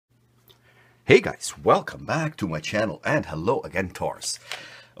Hey guys, welcome back to my channel and hello again, Taurus.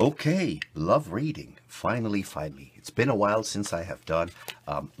 Okay, love reading. Finally. It's been a while since I have done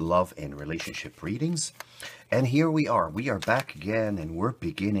love and relationship readings. And here we are. We are back again and we're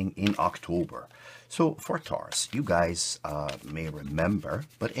beginning in October. So for Taurus, you guys may remember,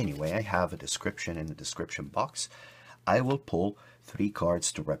 but anyway, I have a description in the description box. I will pull 3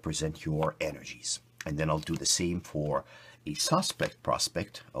 cards to represent your energies. And then I'll do the same for a suspect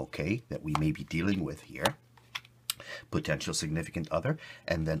prospect, okay, that we may be dealing with here, potential significant other,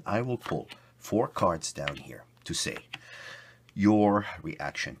 and then I will pull 4 cards down here to say your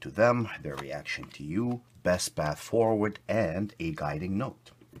reaction to them, their reaction to you, best path forward, and a guiding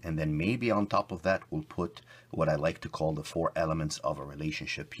note. And then maybe on top of that, we'll put what I like to call the 4 elements of a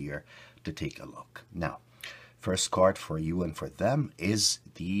relationship here to take a look. Now, first card for you and for them is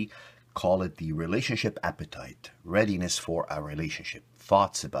call it the relationship appetite, readiness for a relationship,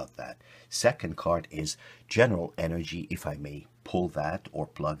 thoughts about that. Second card is general energy, if I may pull that or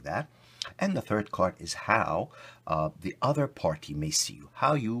plug that. And the third card is how the other party may see you,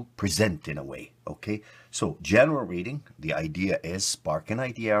 how you present in a way, okay? So general reading, the idea is spark an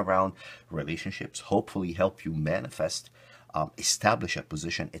idea around relationships, hopefully help you manifest, establish a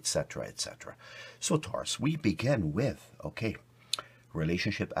position, etc., etc. So Taurus, we begin with, okay,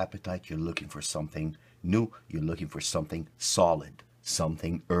 relationship appetite. You're looking for something new. You're looking for something solid,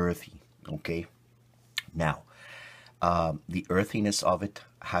 something earthy, okay? Now, the earthiness of it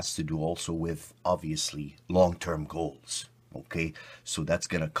has to do also with, obviously, long-term goals, okay? So that's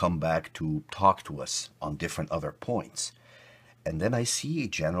going to come back to talk to us on different other points. And then I see a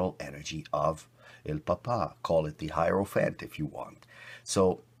general energy of El Papa, call it the Hierophant if you want.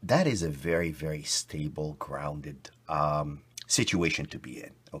 So that is a very, very stable, grounded situation to be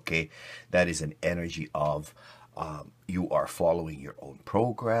in, okay? That is an energy of you are following your own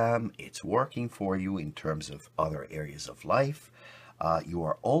program. It's working for you in terms of other areas of life. You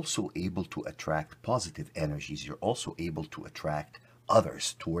are also able to attract positive energies. You're also able to attract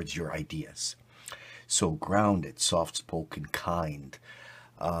others towards your ideas. So grounded, soft-spoken, kind,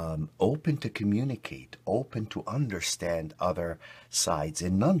 open to communicate, open to understand other sides,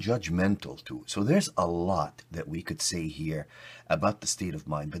 and non-judgmental too. So there's a lot that we could say here about the state of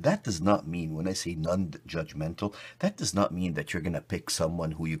mind, but that does not mean, when I say non-judgmental, that does not mean that you're going to pick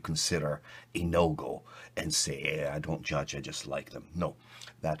someone who you consider a no-go and say, I don't judge, I just like them. No,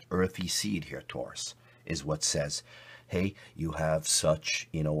 that earthy seed here, Taurus, is what says, hey, you have such,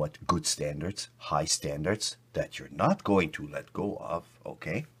 good standards, high standards that you're not going to let go of,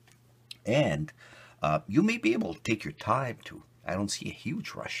 okay? And you may be able to take your time to. I don't see a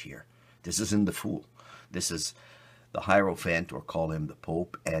huge rush here. This isn't the Fool. This is the Hierophant, or call him the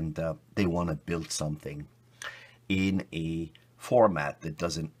Pope, and they want to build something in a format that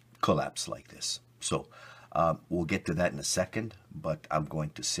doesn't collapse like this. So we'll get to that in a second, but I'm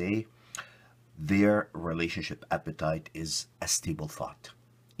going to say their relationship appetite is a stable thought.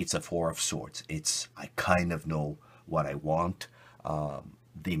 It's a 4 of Swords. It's, I kind of know what I want.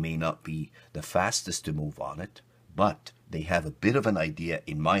 They may not be the fastest to move on it, but they have a bit of an idea,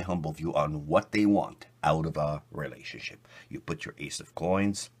 in my humble view, on what they want out of a relationship. You put your Ace of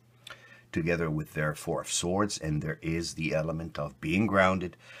Coins together with their 4 of Swords, and there is the element of being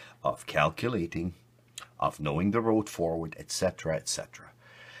grounded, of calculating, of knowing the road forward, etc., etc.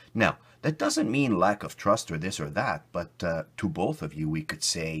 Now, that doesn't mean lack of trust or this or that, but to both of you, we could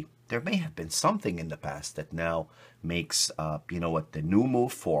say there may have been something in the past that now makes, the new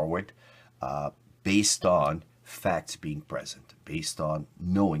move forward based on facts being present, based on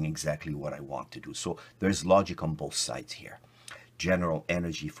knowing exactly what I want to do. So there's logic on both sides here. General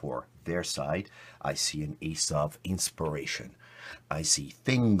energy for their side, I see an Ace of Inspiration. I see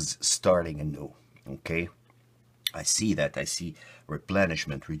things starting anew, okay? I see that. I see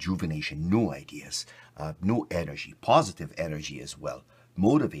replenishment, rejuvenation, new ideas, new energy, positive energy as well,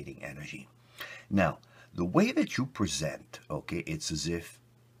 motivating energy. Now, the way that you present, okay, it's as if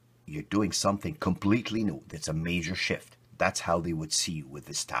you're doing something completely new. That's a major shift. That's how they would see you with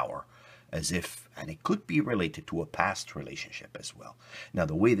this Tower, as if, and it could be related to a past relationship as well. Now,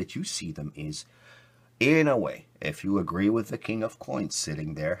 the way that you see them is, in a way, if you agree with the King of Coins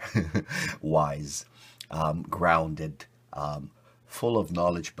sitting there, wise, grounded, full of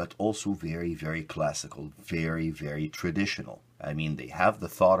knowledge, but also very, very classical, very, very traditional. I mean, they have the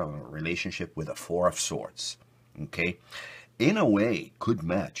thought of a relationship with a 4 of Swords, okay? In a way, could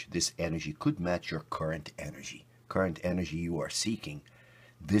match, this energy could match your current energy. Current energy you are seeking,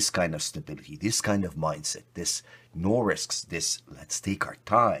 this kind of stability, this kind of mindset, this no risks, this let's take our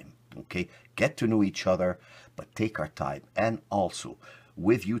time, okay? Get to know each other, but take our time. And also,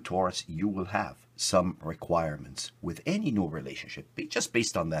 with you, Taurus, you will have some requirements with any new relationship, just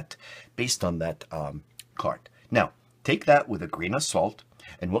based on that, card. Now, take that with a grain of salt.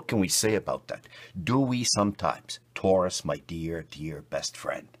 And what can we say about that? Do we sometimes, Taurus, my dear, dear best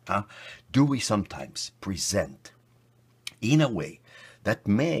friend, do we sometimes present in a way that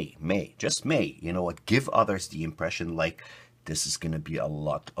just may, give others the impression like this is going to be a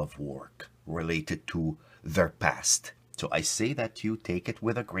lot of work related to their past? So I say that you take it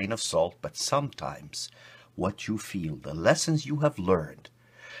with a grain of salt, but sometimes what you feel, the lessons you have learned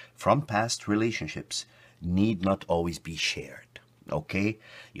from past relationships need not always be shared. Okay?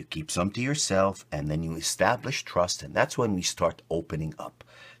 You keep some to yourself and then you establish trust, and that's when we start opening up.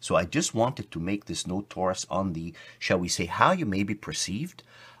 So I just wanted to make this note, Taurus, on the, shall we say, how you may be perceived.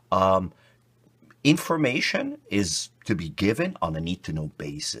 Information is to be given on a need-to-know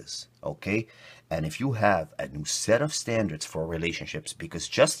basis, okay? And if you have a new set of standards for relationships, because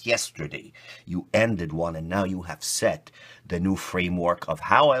just yesterday you ended one and now you have set the new framework of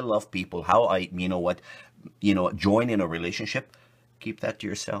how I love people, how I, join in a relationship, keep that to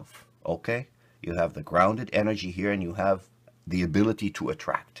yourself, okay? You have the grounded energy here and you have the ability to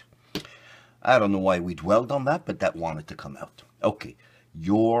attract. I don't know why we dwelled on that, but that wanted to come out. Okay,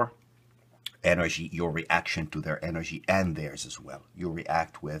 your energy, your reaction to their energy and theirs as well. You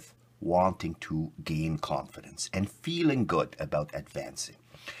react with wanting to gain confidence and feeling good about advancing.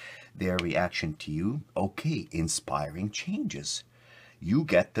 Their reaction to you, okay, inspiring changes. You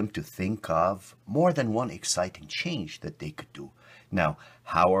get them to think of more than one exciting change that they could do. Now,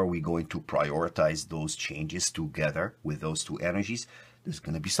 how are we going to prioritize those changes together with those two energies? There's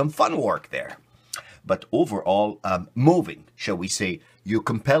going to be some fun work there. But overall, moving, shall we say, you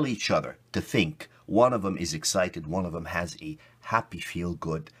compel each other to think. One of them is excited, one of them has a happy,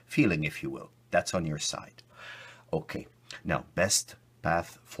 feel-good feeling, if you will. That's on your side. Okay, now, best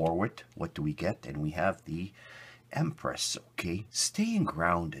path forward, what do we get? And we have the Empress, okay? Staying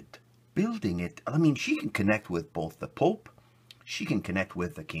grounded, building it. I mean, she can connect with both the Pope, she can connect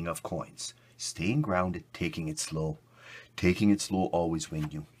with the King of Coins. Staying grounded, taking it slow. Taking it slow always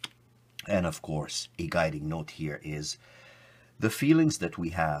wins you. And of course, a guiding note here is the feelings that we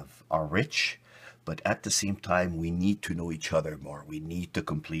have are rich, but at the same time, we need to know each other more. We need to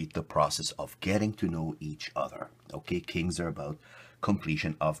complete the process of getting to know each other. Okay, kings are about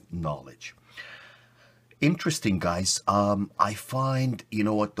completion of knowledge. Interesting, guys. I find,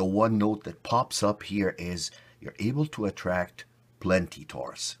 the one note that pops up here is you're able to attract plenty,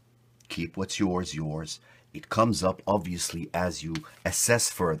 Taurus. Keep what's yours, yours. It comes up, obviously, as you assess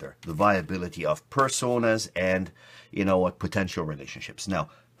further the viability of personas and, potential relationships. Now,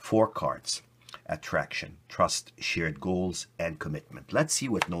 4 cards. Attraction, trust, shared goals, and commitment. Let's see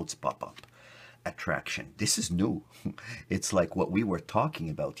what notes pop up. Attraction. This is new. It's like what we were talking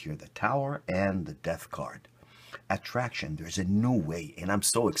about here, the Tower and the Death card. Attraction, there's a new way, and I'm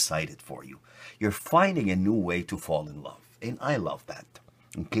so excited for you. You're finding a new way to fall in love, and I love that.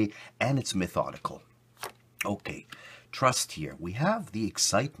 Okay, and it's methodical. Okay, trust here. We have the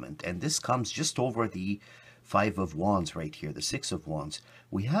excitement, and this comes just over the 5 of Wands right here, the 6 of Wands.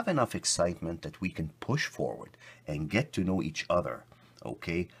 We have enough excitement that we can push forward and get to know each other,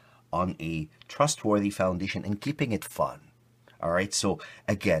 okay, on a trustworthy foundation and keeping it fun. All right, so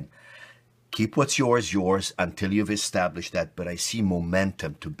again, keep what's yours, yours until you've established that, but I see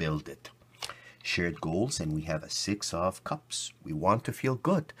momentum to build it. Shared goals, and we have a 6 of Cups. We want to feel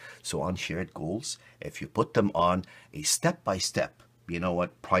good. So on shared goals, if you put them on a step-by-step,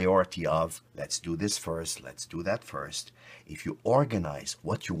 priority of let's do this first, let's do that first. If you organize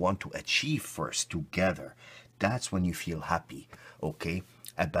what you want to achieve first together, that's when you feel happy, okay,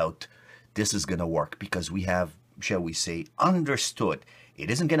 about this is going to work, because we have, shall we say, understood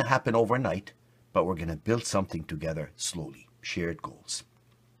it isn't going to happen overnight, but we're going to build something together slowly. Shared goals.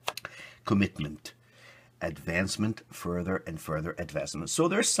 Commitment, advancement, further and further advancement. So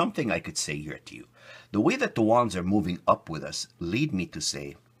there's something I could say here to you. The way that the wands are moving up with us lead me to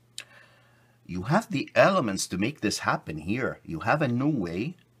say, you have the elements to make this happen here. You have a new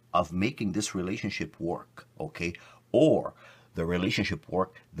way of making this relationship work, okay? Or the relationship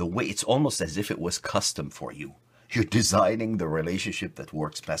work the way, it's almost as if it was custom for you. You're designing the relationship that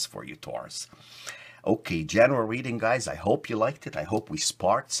works best for you, Taurus. Okay, general reading, guys. I hope you liked it. I hope we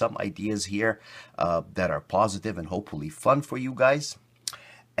sparked some ideas here that are positive and hopefully fun for you guys.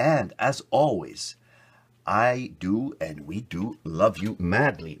 And as always, I do and we do love you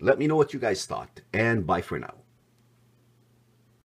madly. Let me know what you guys thought, and bye for now.